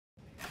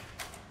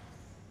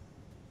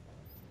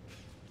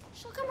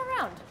She'll come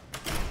around.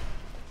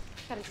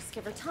 Gotta just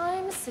give her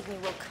time. Sydney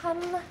will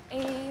come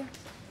around.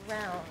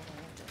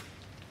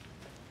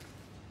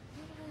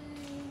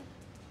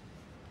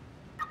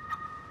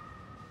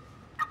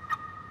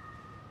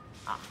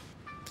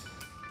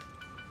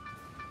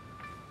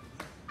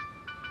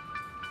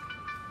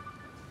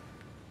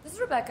 This is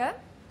Rebecca.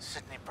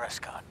 Sydney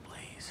Prescott,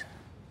 please.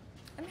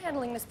 I'm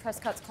handling Miss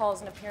Prescott's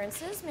calls and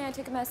appearances. May I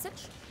take a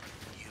message?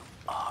 You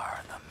are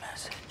the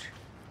message.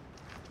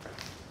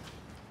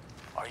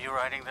 Are you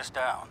writing this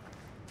down?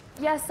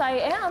 Yes, I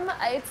am.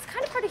 It's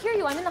kind of hard to hear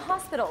you. I'm in the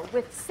hospital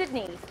with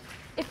Sydney.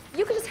 If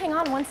you could just hang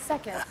on 1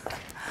 second.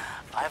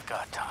 I've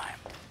got time.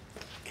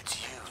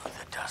 It's you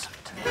that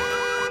doesn't.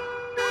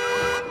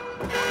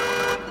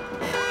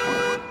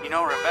 You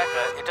know,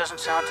 Rebecca, it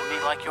doesn't sound to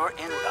me like you're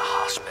in the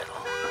hospital.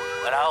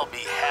 But I'll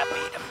be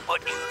happy to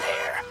put you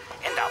there,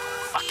 in the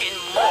fucking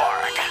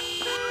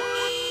morgue.